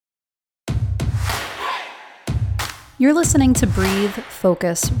You're listening to Breathe,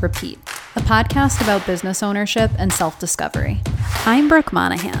 Focus, Repeat, a podcast about business ownership and self-discovery. I'm Brooke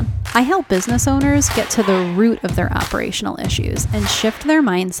Monahan. I help business owners get to the root of their operational issues and shift their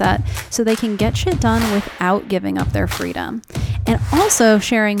mindset so they can get shit done without giving up their freedom. And also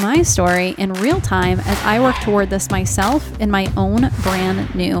sharing my story in real time as I work toward this myself in my own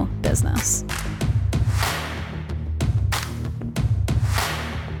brand new business.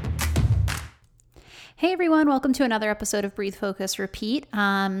 Hey everyone, welcome to another episode of Breathe, Focus, Repeat.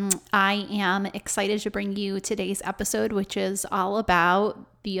 I am excited to bring you today's episode, which is all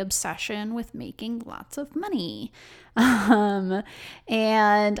about the obsession with making lots of money. And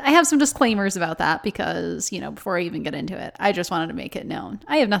I have some disclaimers about that because, before I even get into it, I just wanted to make it known.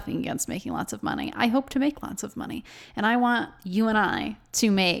 I have nothing against making lots of money. I hope to make lots of money. And I want you and I to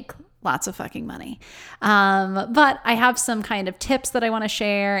make lots of fucking money. But I have some kind of tips that I want to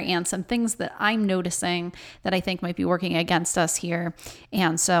share and some things that I'm noticing that I think might be working against us here.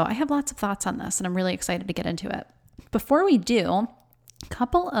 And so I have lots of thoughts on this and I'm really excited to get into it. Before we do,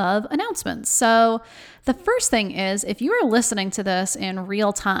 couple of announcements. So the first thing is, if you are listening to this in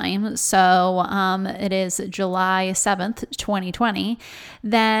real time, so it is July 7th, 2020,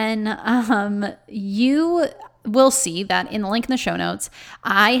 then you will see that in the link in the show notes,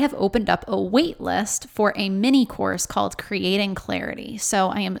 I have opened up a wait list for a mini course called Creating Clarity. So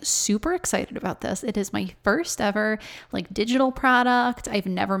I am super excited about this. It is my first ever digital product. I've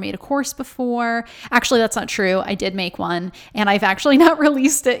never made a course before. Actually, that's not true. I did make one and I've actually not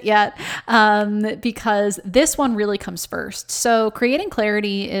released it yet because this one really comes first. So Creating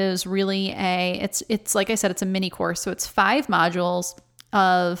Clarity is really it's like I said, it's a mini course. So it's 5 modules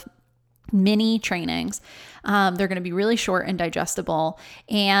of mini trainings. They're going to be really short and digestible.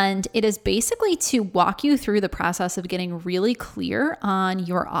 And it is basically to walk you through the process of getting really clear on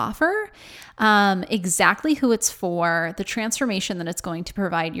your offer, exactly who it's for, the transformation that it's going to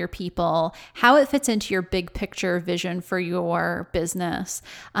provide your people, how it fits into your big picture vision for your business,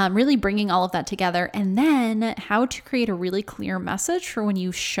 really bringing all of that together, and then how to create a really clear message for when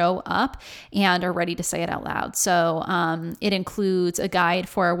you show up and are ready to say it out loud. So it includes a guide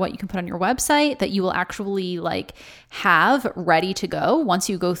for what you can put on your website that you will actually have ready to go once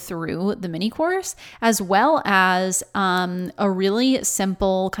you go through the mini course, as well as a really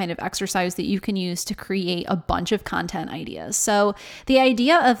simple kind of exercise that you can use to create a bunch of content ideas. So the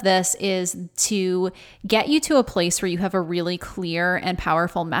idea of this is to get you to a place where you have a really clear and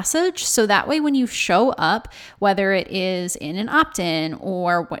powerful message. So that way, when you show up, whether it is in an opt-in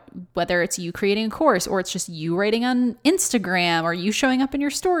or whether it's you creating a course or it's just you writing on Instagram or you showing up in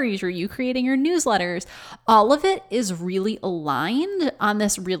your stories or you creating your newsletters, all of it is really aligned on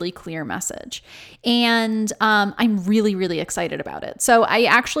this really clear message. And I'm really, really excited about it. So I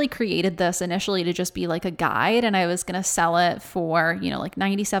actually created this initially to just be like a guide, and I was going to sell it for,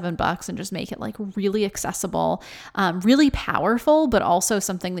 $97 and just make it really accessible, really powerful, but also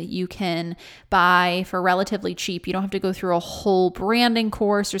something that you can buy for relatively cheap. You don't have to go through a whole branding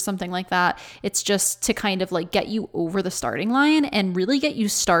course or something like that. It's just to kind of get you over the starting line and really get you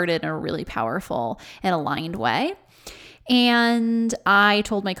started in a really powerful and aligned way. And I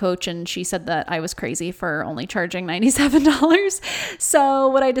told my coach and she said that I was crazy for only charging $97. So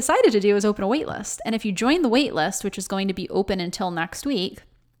what I decided to do is open a wait list. And if you join the wait list, which is going to be open until next week,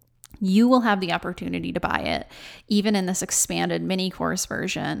 you will have the opportunity to buy it, even in this expanded mini course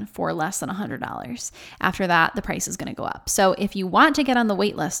version, for less than $100. After that, the price is going to go up. So if you want to get on the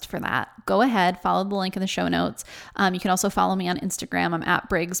wait list for that, go ahead, follow the link in the show notes. You can also follow me on Instagram. I'm at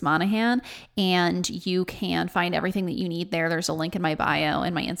Briggs Monahan, and you can find everything that you need there. There's a link in my bio,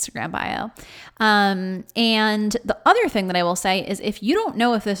 in my Instagram bio. And the other thing that I will say is if you don't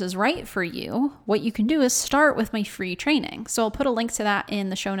know if this is right for you, what you can do is start with my free training. So I'll put a link to that in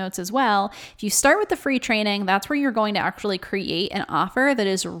the show notes as well. If you start with the free training, that's where you're going to actually create an offer that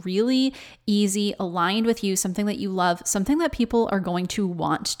is really easy, aligned with you, something that you love, something that people are going to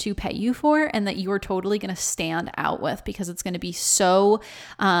want to pay you for, and that you are totally going to stand out with because it's going to be so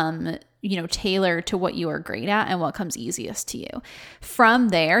tailored to what you are great at and what comes easiest to you. From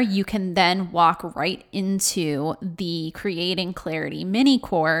there, you can then walk right into the Creating Clarity mini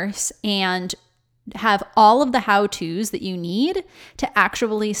course and have all of the how-tos that you need to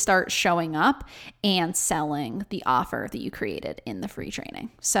actually start showing up and selling the offer that you created in the free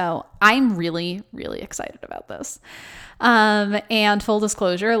training. So I'm really, really excited about this. And full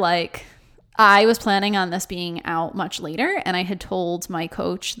disclosure, I was planning on this being out much later, and I had told my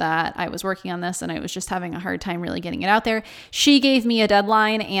coach that I was working on this and I was just having a hard time really getting it out there. She gave me a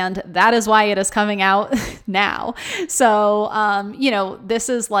deadline, and that is why it is coming out now. So, this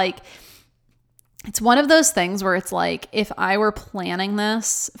is it's one of those things where it's like, if I were planning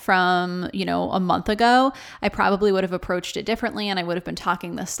this from, a month ago, I probably would have approached it differently, and I would have been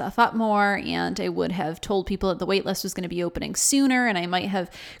talking this stuff up more, and I would have told people that the waitlist was going to be opening sooner, and I might have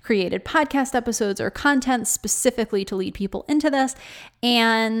created podcast episodes or content specifically to lead people into this.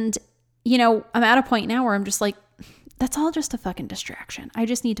 And, I'm at a point now where I'm just like, that's all just a fucking distraction. I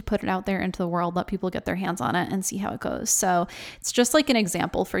just need to put it out there into the world, let people get their hands on it and see how it goes. So it's just like an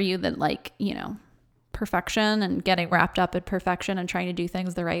example for you that, like, perfection and getting wrapped up in perfection and trying to do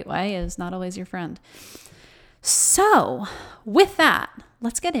things the right way is not always your friend. So with that,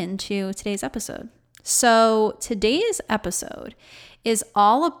 let's get into today's episode. So today's episode is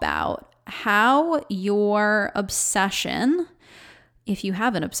all about how your obsession, if you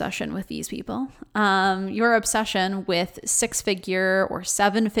have an obsession with these people, your obsession with 6-figure or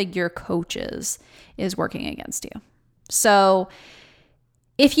 7-figure coaches is working against you. So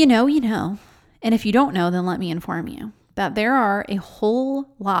if you know, you know. And if you don't know, then let me inform you that there are a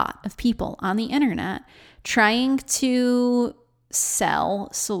whole lot of people on the internet trying to sell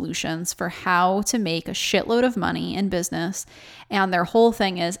solutions for how to make a shitload of money in business. And their whole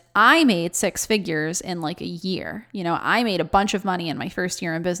thing is, I made 6 figures in like a year. I made a bunch of money in my first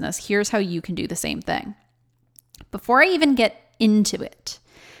year in business. Here's how you can do the same thing. Before I even get into it,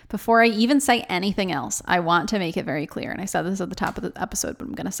 before I even say anything else, I want to make it very clear. And I said this at the top of the episode, but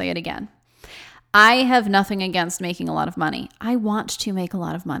I'm going to say it again. I have nothing against making a lot of money. I want to make a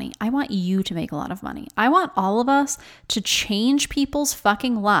lot of money. I want you to make a lot of money. I want all of us to change people's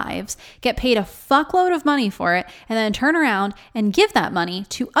fucking lives, get paid a fuckload of money for it, and then turn around and give that money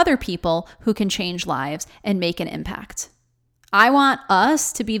to other people who can change lives and make an impact. I want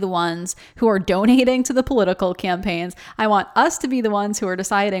us to be the ones who are donating to the political campaigns. I want us to be the ones who are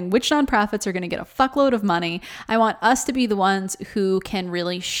deciding which nonprofits are going to get a fuckload of money. I want us to be the ones who can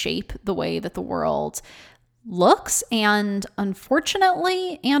really shape the way that the world looks. And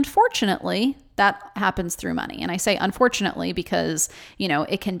unfortunately and fortunately, that happens through money. And I say unfortunately because,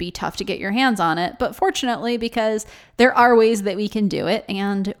 it can be tough to get your hands on it, but fortunately because there are ways that we can do it.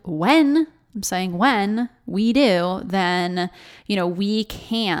 And when we do, then, we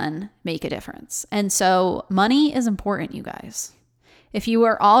can make a difference. And so money is important, you guys. If you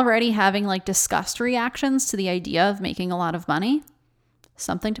are already having like disgust reactions to the idea of making a lot of money,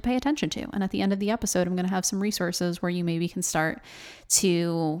 something to pay attention to. And at the end of the episode, I'm going to have some resources where you maybe can start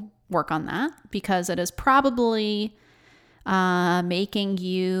to work on that, because it is probably making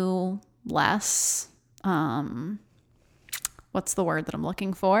you less, what's the word that I'm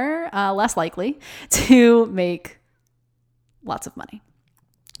looking for? Less likely to make lots of money.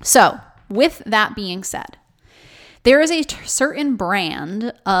 So with that being said, there is a certain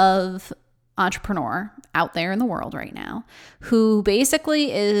brand of entrepreneur out there in the world right now who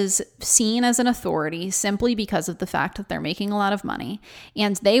basically is seen as an authority simply because of the fact that they're making a lot of money,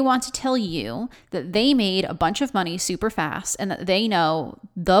 and they want to tell you that they made a bunch of money super fast and that they know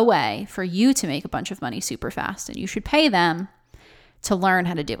the way for you to make a bunch of money super fast, and you should pay them to learn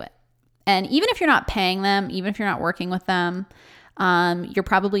how to do it. And even if you're not paying them, even if you're not working with them, you're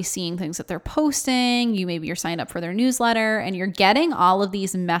probably seeing things that they're posting. You're signed up for their newsletter, and you're getting all of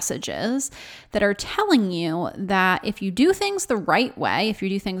these messages that are telling you that if you do things the right way, if you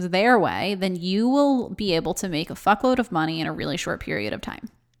do things their way, then you will be able to make a fuckload of money in a really short period of time.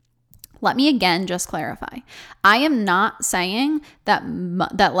 Let me again just clarify. I am not saying that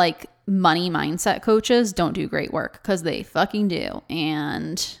like money mindset coaches don't do great work, because they fucking do.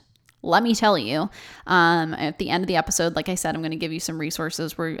 And let me tell you, at the end of the episode, like I said, I'm going to give you some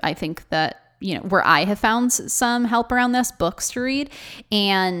resources where I think that, where I have found some help around this, books to read.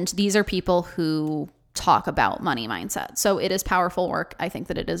 And these are people who talk about money mindset. So it is powerful work. I think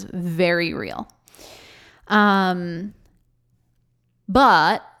that it is very real.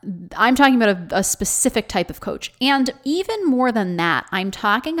 But I'm talking about a specific type of coach. And even more than that, I'm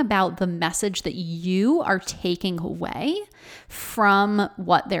talking about the message that you are taking away from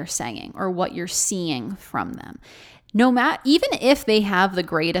what they're saying or what you're seeing from them. Even if they have the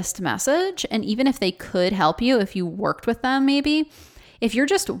greatest message, and even if they could help you, if you worked with them, maybe, if you're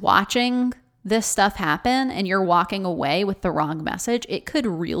just watching this stuff happen and you're walking away with the wrong message, it could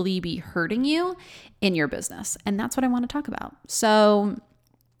really be hurting you in your business. And that's what I want to talk about. So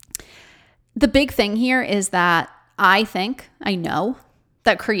the big thing here is that I know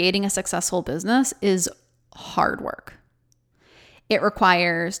that creating a successful business is hard work. It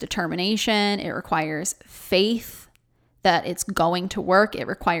requires determination. It requires faith that it's going to work. It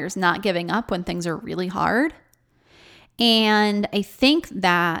requires not giving up when things are really hard. And I think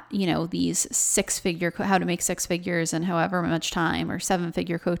that, these 6-figure, how to make 6 figures in however much time, or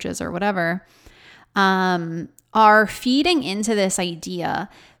 7-figure coaches or whatever, are feeding into this idea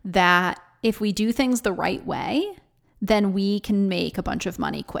that if we do things the right way, then we can make a bunch of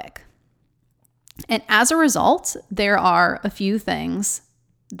money quick. And as a result, there are a few things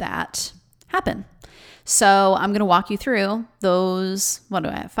that happen. So I'm going to walk you through those. What do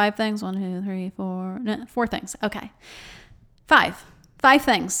I have? 5 things? 1, 2, 3, 4. No, 4 things. Okay. 5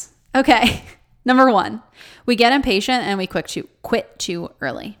 things. Okay. Number 1, we get impatient and we quit too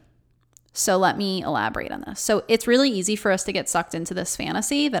early. So let me elaborate on this. So it's really easy for us to get sucked into this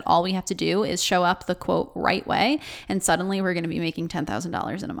fantasy that all we have to do is show up the quote right way, and suddenly we're going to be making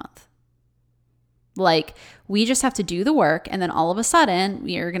 $10,000 in a month. Like, we just have to do the work, and then all of a sudden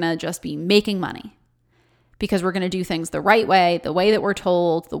we are going to just be making money because we're going to do things the right way, the way that we're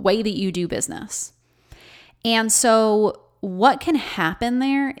told, the way that you do business. And so what can happen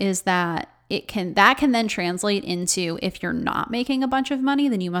there is that that can then translate into, if you're not making a bunch of money,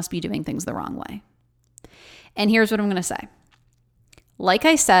 then you must be doing things the wrong way. And here's what I'm going to say. Like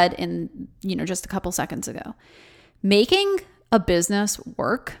I said in, just a couple seconds ago, making a business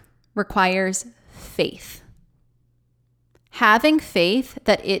work requires faith. Having faith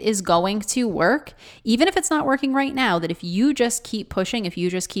that it is going to work, even if it's not working right now, that if you just keep pushing, if you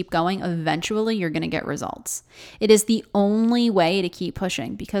just keep going, eventually you're going to get results. It is the only way to keep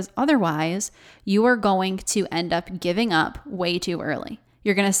pushing, because otherwise you are going to end up giving up way too early.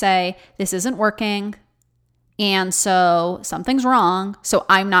 You're going to say, this isn't working, and so something's wrong, so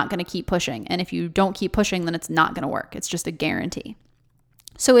I'm not going to keep pushing. And if you don't keep pushing, then it's not going to work. It's just a guarantee.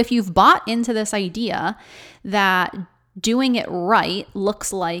 So if you've bought into this idea that doing it right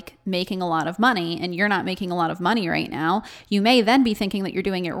looks like making a lot of money, and you're not making a lot of money right now, you may then be thinking that you're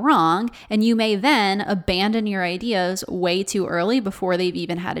doing it wrong, and you may then abandon your ideas way too early before they've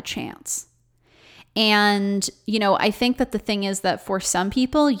even had a chance. And, I think that the thing is that for some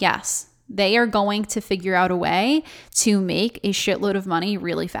people, yes, they are going to figure out a way to make a shitload of money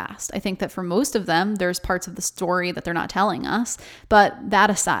really fast. I think that for most of them, there's parts of the story that they're not telling us, but that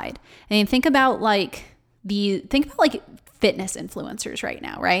aside, I mean, think about fitness influencers right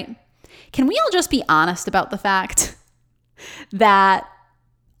now, right? Can we all just be honest about the fact that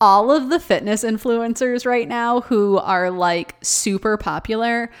all of the fitness influencers right now who are like super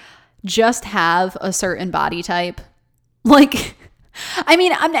popular just have a certain body type? Like, I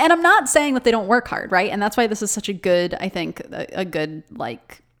mean, I'm not saying that they don't work hard, right? And that's why this is such a good, I think, a good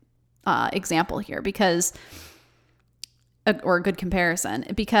example here, or a good comparison,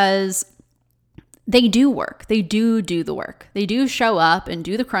 because they do work. They do the work. They do show up and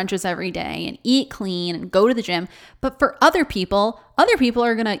do the crunches every day and eat clean and go to the gym. But for other people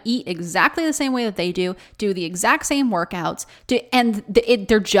are going to eat exactly the same way that they do the exact same workouts, and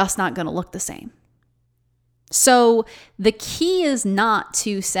they're just not going to look the same. So the key is not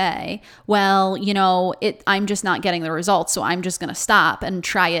to say, well, I'm just not getting the results, so I'm just going to stop and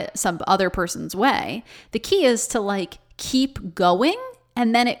try it some other person's way. The key is to keep going,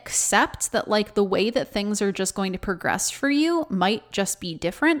 and then accept that the way that things are just going to progress for you might just be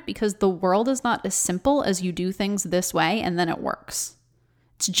different, because the world is not as simple as you do things this way and then it works.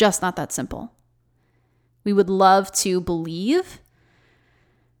 It's just not that simple. We would love to believe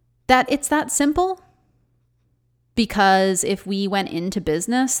that it's that simple, because if we went into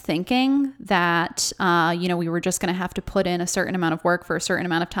business thinking that, we were just going to have to put in a certain amount of work for a certain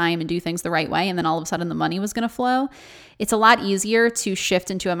amount of time and do things the right way, and then all of a sudden the money was going to flow, it's a lot easier to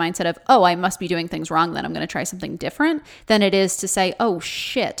shift into a mindset of, oh, I must be doing things wrong, then I'm going to try something different, than it is to say, oh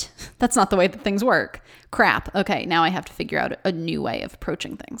shit, that's not the way that things work. Crap. Okay, now I have to figure out a new way of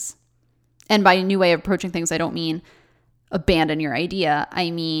approaching things. And by a new way of approaching things, I don't mean abandon your idea. I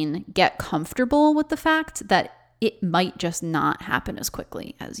mean, get comfortable with the fact that it might just not happen as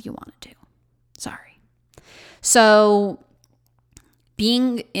quickly as you want it to. Sorry. So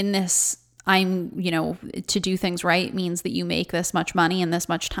being in this, to do things right means that you make this much money in this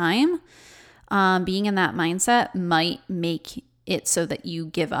much time. Being in that mindset might make it so that you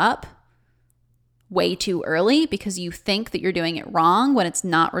give up way too early because you think that you're doing it wrong when it's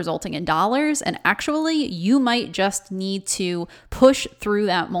not resulting in dollars. And actually, you might just need to push through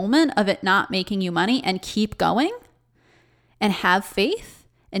that moment of it not making you money and keep going and have faith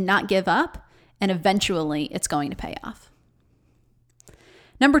and not give up. And eventually, it's going to pay off.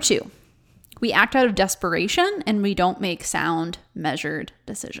 Number 2, we act out of desperation and we don't make sound, measured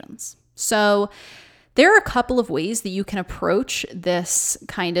decisions. So there are a couple of ways that you can approach this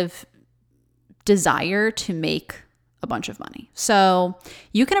kind of desire to make a bunch of money. So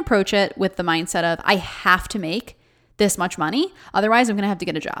you can approach it with the mindset of, I have to make this much money, otherwise I'm going to have to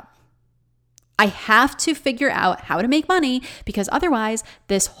get a job. I have to figure out how to make money because otherwise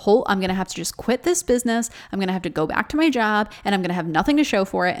I'm going to have to just quit this business. I'm going to have to go back to my job and I'm going to have nothing to show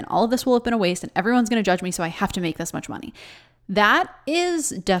for it. And all of this will have been a waste and everyone's going to judge me. So I have to make this much money. That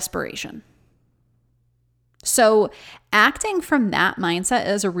is desperation. So acting from that mindset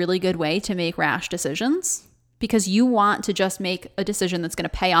is a really good way to make rash decisions because you want to just make a decision that's going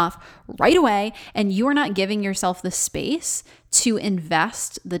to pay off right away and you are not giving yourself the space to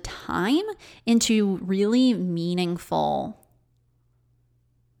invest the time into really meaningful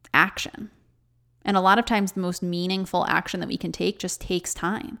action. And a lot of times the most meaningful action that we can take just takes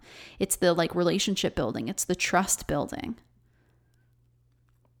time. It's the relationship building. It's the trust building.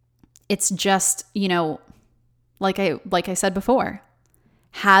 It's just, like I said before,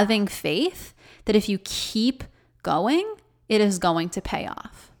 having faith that if you keep going, it is going to pay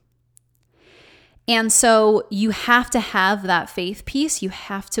off. And so you have to have that faith piece. You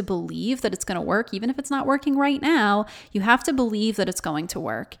have to believe that it's going to work. Even if it's not working right now, you have to believe that it's going to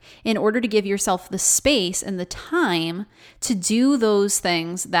work in order to give yourself the space and the time to do those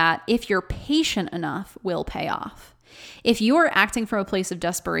things that, if you're patient enough, will pay off. If you are acting from a place of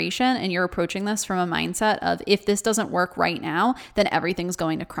desperation and you're approaching this from a mindset of if this doesn't work right now, then everything's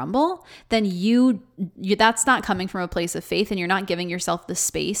going to crumble, then that's not coming from a place of faith and you're not giving yourself the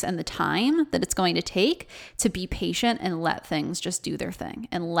space and the time that it's going to take to be patient and let things just do their thing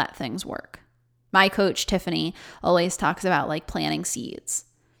and let things work. My coach, Tiffany, always talks about planting seeds,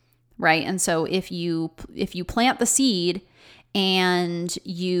 right? And so if you plant the seed and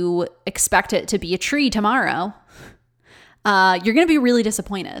you expect it to be a tree tomorrow, you're going to be really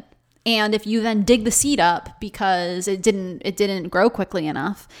disappointed. And if you then dig the seed up because it didn't grow quickly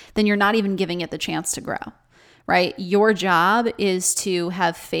enough, then you're not even giving it the chance to grow, right? Your job is to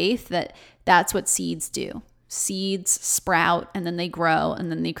have faith that that's what seeds do. Seeds sprout and then they grow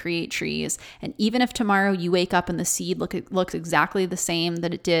and then they create trees. And even if tomorrow you wake up and the seed looks exactly the same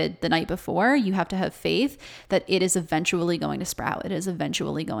that it did the night before, you have to have faith that it is eventually going to sprout. It is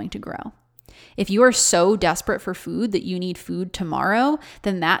eventually going to grow. If you are so desperate for food that you need food tomorrow,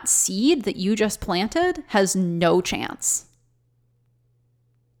 then that seed that you just planted has no chance.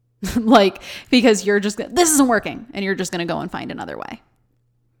 Because this isn't working and you're just going to go and find another way.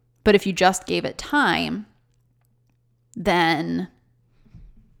 But if you just gave it time, then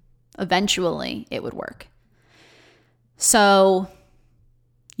eventually it would work. So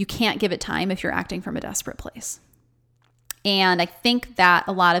you can't give it time if you're acting from a desperate place. And I think that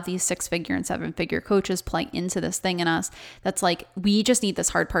a lot of these 6-figure and 7-figure coaches play into this thing in us that's we just need this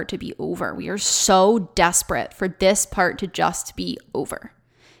hard part to be over. We are so desperate for this part to just be over.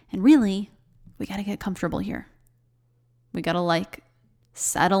 And really, we got to get comfortable here. We got to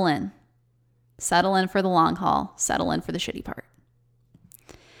settle in. Settle in for the long haul. Settle in for the shitty part.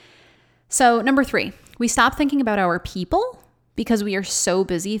 So number 3, we stop thinking about our people because we are so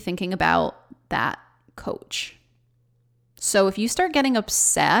busy thinking about that coach. So if you start getting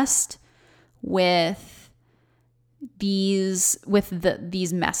obsessed with these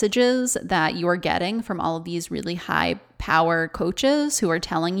messages that you are getting from all of these really high power coaches who are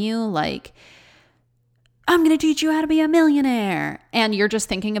telling you I'm going to teach you how to be a millionaire, and you're just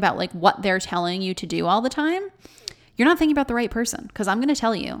thinking about what they're telling you to do all the time, you're not thinking about the right person. Because I'm going to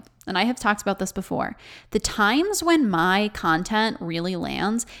tell you, and I have talked about this before, the times when my content really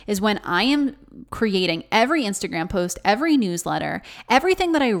lands is when I am creating every Instagram post, every newsletter,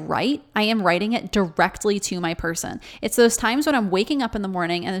 everything that I write, I am writing it directly to my person. It's those times when I'm waking up in the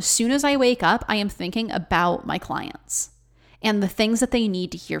morning, and as soon as I wake up, I am thinking about my clients and the things that they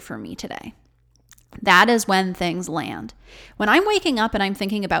need to hear from me today. That is when things land. When I'm waking up and I'm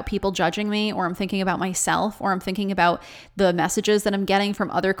thinking about people judging me, or I'm thinking about myself, or I'm thinking about the messages that I'm getting from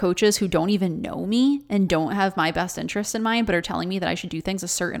other coaches who don't even know me and don't have my best interest in mind, but are telling me that I should do things a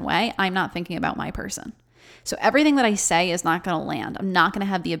certain way, I'm not thinking about my person. So everything that I say is not going to land. I'm not going to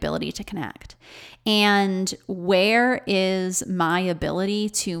have the ability to connect. And where is my ability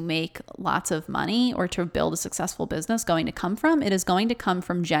to make lots of money or to build a successful business going to come from? It is going to come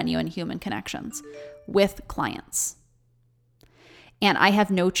from genuine human connections with clients. And I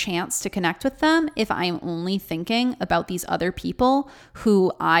have no chance to connect with them if I'm only thinking about these other people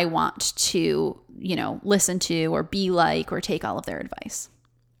who I want to, listen to or be like or take all of their advice.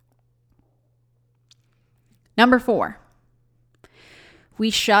 Number 4, we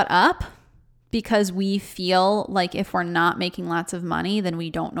shut up because we feel like if we're not making lots of money, then we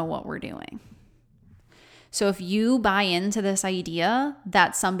don't know what we're doing. So if you buy into this idea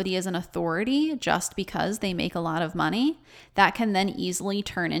that somebody is an authority just because they make a lot of money, that can then easily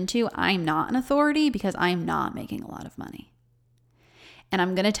turn into I'm not an authority because I'm not making a lot of money. And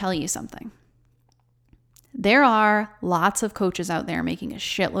I'm going to tell you something. There are lots of coaches out there making a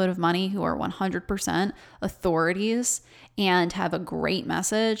shitload of money who are 100% authorities and have a great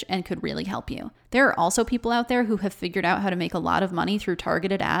message and could really help you. There are also people out there who have figured out how to make a lot of money through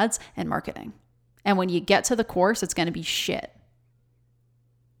targeted ads and marketing. And when you get to the course, it's going to be shit.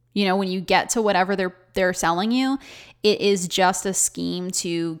 You know, when you get to whatever they're selling you, it is just a scheme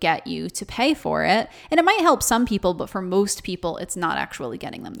to get you to pay for it. And it might help some people, but for most people, it's not actually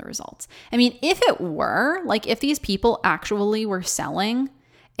getting them the results. I mean, if it were, like if these people actually were selling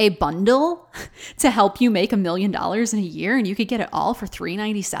a bundle to help you make $1 million in a year and you could get it all for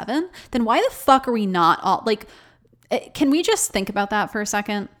 $397, then why the fuck are we not all like, can we just think about that for a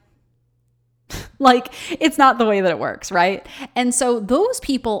second? Like, it's not the way that it works, right? And so those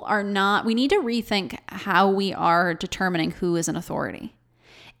people are not, we need to rethink how we are determining who is an authority.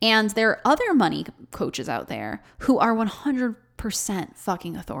 And there are other money coaches out there who are 100%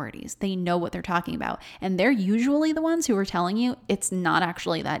 fucking authorities. They know what they're talking about. And they're usually the ones who are telling you it's not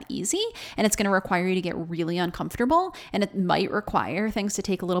actually that easy. And it's going to require you to get really uncomfortable. And it might require things to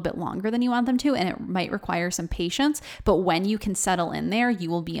take a little bit longer than you want them to. And it might require some patience. But when you can settle in there, you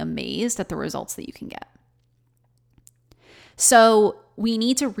will be amazed at the results that you can get. So we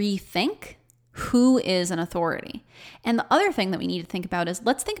need to rethink who is an authority. And the other thing that we need to think about is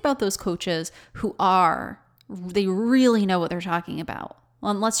let's think about those coaches who they really know what they're talking about.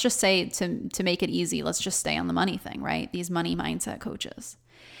 Well, and let's just say to make it easy, let's just stay on the money thing, right? These money mindset coaches.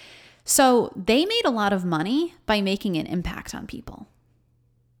 So they made a lot of money by making an impact on people.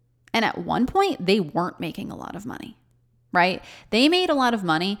 And at one point, they weren't making a lot of money, right? They made a lot of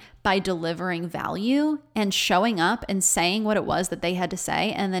money by delivering value and showing up and saying what it was that they had to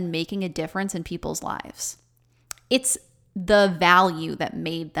say and then making a difference in people's lives. It's the value that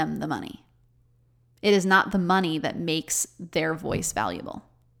made them the money. It is not the money that makes their voice valuable.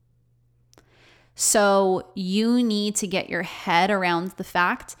 So you need to get your head around the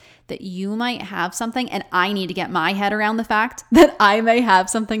fact that you might have something, and I need to get my head around the fact that I may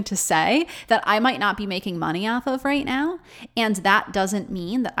have something to say that I might not be making money off of right now. And that doesn't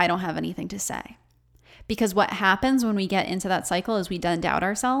mean that I don't have anything to say. Because what happens when we get into that cycle is we then doubt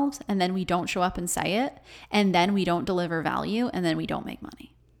ourselves, and then we don't show up and say it, and then we don't deliver value, and then we don't make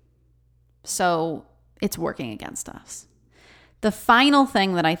money. So it's working against us. The final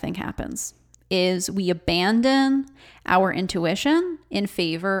thing that I think happens is we abandon our intuition in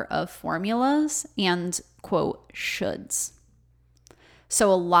favor of formulas and, quote, shoulds.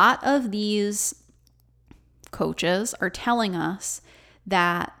 So a lot of these coaches are telling us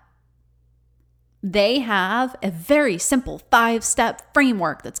that they have a very simple 5-step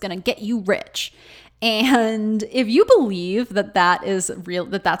framework that's going to get you rich. And if you believe that that is real,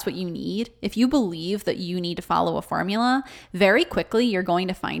 that that's what you need, if you believe that you need to follow a formula, very quickly you're going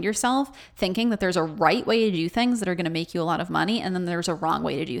to find yourself thinking that there's a right way to do things that are going to make you a lot of money, and then there's a wrong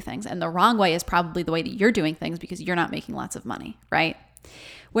way to do things. And the wrong way is probably the way that you're doing things because you're not making lots of money, right?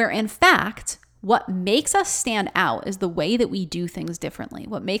 Where in fact, what makes us stand out is the way that we do things differently.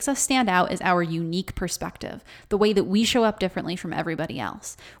 What makes us stand out is our unique perspective, the way that we show up differently from everybody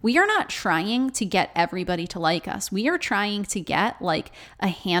else. We are not trying to get everybody to like us. We are trying to get like a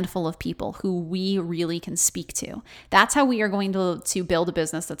handful of people who we really can speak to. That's how we are going to build a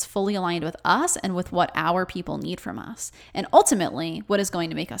business that's fully aligned with us and with what our people need from us. And ultimately, what is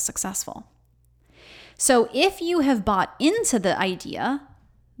going to make us successful. So if you have bought into the idea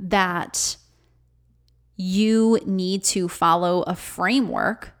that you need to follow a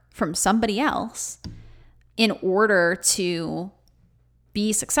framework from somebody else in order to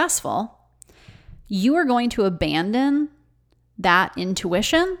be successful, you are going to abandon that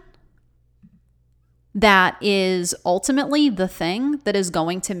intuition that is ultimately the thing that is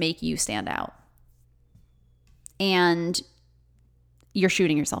going to make you stand out. And you're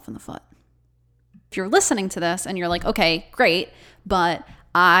shooting yourself in the foot. If you're listening to this and you're like, okay, great, but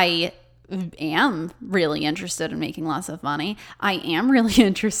I am really interested in making lots of money. I am really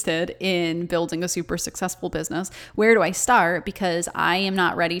interested in building a super successful business. Where do I start? Because I am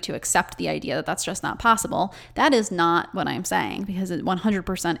not ready to accept the idea that that's just not possible. That is not what I'm saying, because it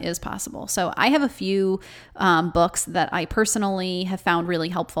 100% is possible. So I have a few books that I personally have found really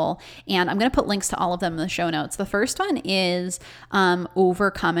helpful, and I'm going to put links to all of them in the show notes. The first one is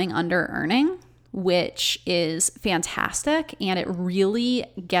Overcoming Under-Earning, which is fantastic. And it really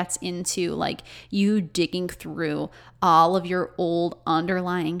gets into like you digging through all of your old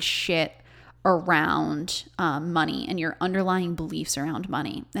underlying shit around money and your underlying beliefs around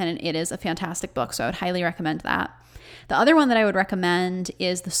money. And it is a fantastic book. So I would highly recommend that. The other one that I would recommend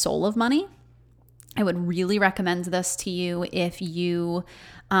is The Soul of Money. I would really recommend this to you if you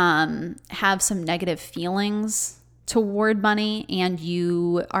have some negative feelings toward money and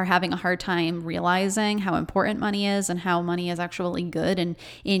you are having a hard time realizing how important money is and how money is actually good and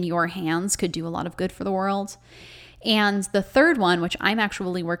in your hands could do a lot of good for the world. And the third one, which I'm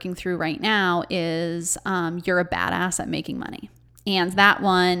actually working through right now, is you're a badass at making money. And that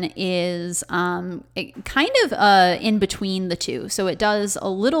one is kind of in between the two. So it does a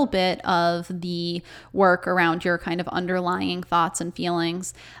little bit of the work around your kind of underlying thoughts and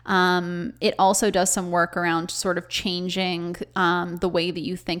feelings. It also does some work around sort of changing the way that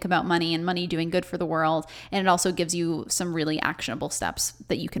you think about money and money doing good for the world. And it also gives you some really actionable steps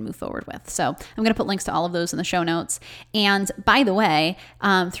that you can move forward with. So I'm going to put links to all of those in the show notes. And by the way,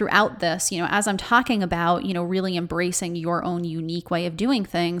 throughout this, as I'm talking about, really embracing your own unique way of doing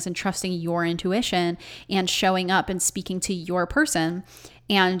things and trusting your intuition and showing up and speaking to your person,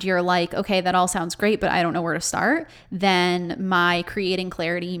 and you're like, okay, that all sounds great, but I don't know where to start, then my Creating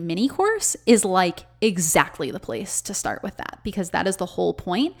Clarity mini course is like exactly the place to start with that, because that is the whole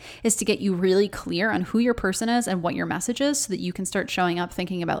point, is to get you really clear on who your person is and what your message is so that you can start showing up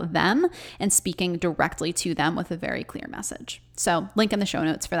thinking about them and speaking directly to them with a very clear message. So link in the show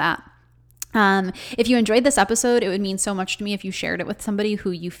notes for that. If you enjoyed this episode, it would mean so much to me if you shared it with somebody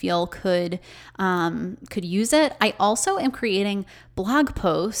who you feel could use it. I also am creating blog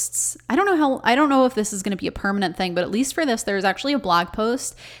posts. I don't know if this is going to be a permanent thing, but at least for this, there's actually a blog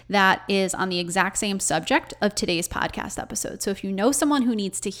post that is on the exact same subject of today's podcast episode. So if you know someone who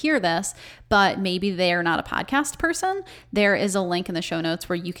needs to hear this, but maybe they're not a podcast person, there is a link in the show notes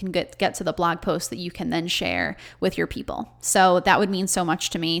where you can get to the blog post that you can then share with your people. So that would mean so much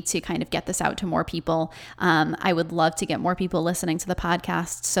to me to kind of get this out to more people. I would love to get more people listening to the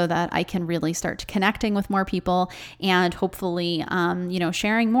podcast so that I can really start connecting with more people and hopefully,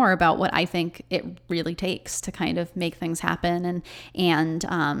 sharing more about what I think it really takes to kind of make things happen and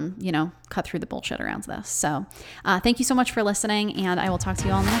cut through the bullshit around this. So thank you so much for listening, and I will talk to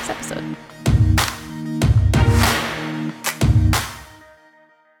you all in the next episode.